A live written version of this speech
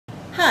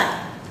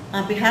Hi,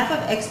 on behalf of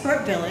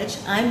Expert Village,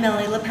 I'm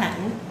Melanie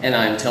LaPatin. And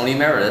I'm Tony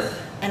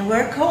Meredith. And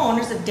we're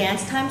co-owners of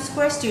Dance Time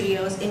Square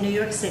Studios in New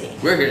York City.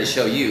 We're here to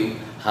show you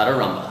how to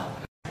rumba.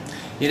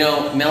 You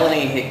know,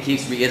 Melanie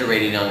keeps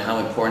reiterating on how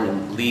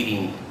important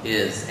leading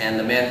is, and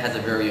the man has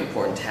a very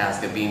important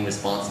task of being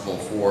responsible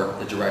for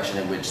the direction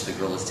in which the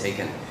girl is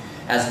taken,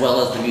 as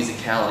well as the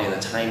musicality and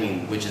the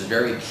timing, which is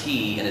very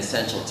key and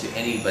essential to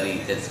anybody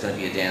that's going to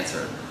be a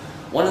dancer.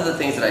 One of the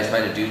things that I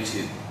try to do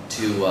to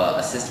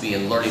assist me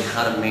in learning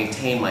how to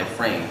maintain my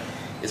frame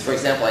is, for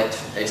example, I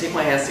take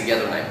my hands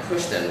together and I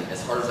push them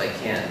as hard as I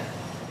can.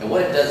 And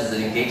what it does is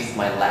it engages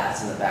my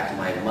lats in the back of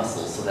my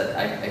muscles so that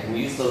I can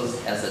use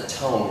those as a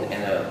tone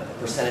and a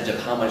percentage of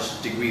how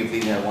much degree of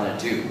leading I want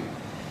to do,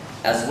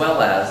 as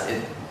well as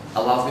it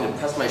allows me to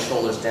press my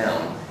shoulders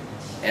down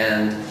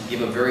and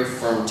give a very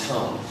firm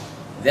tone.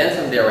 Then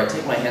from there I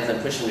take my hands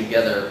and push them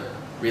together,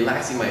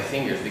 relaxing my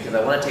fingers because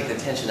I want to take the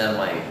tension out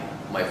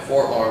of my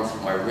forearms,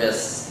 my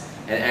wrists,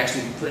 and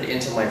actually put it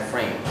into my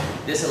frame.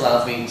 This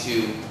allows me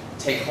to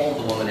take hold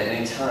of the woman at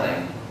any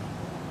time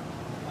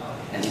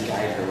and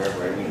guide her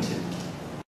wherever I need to.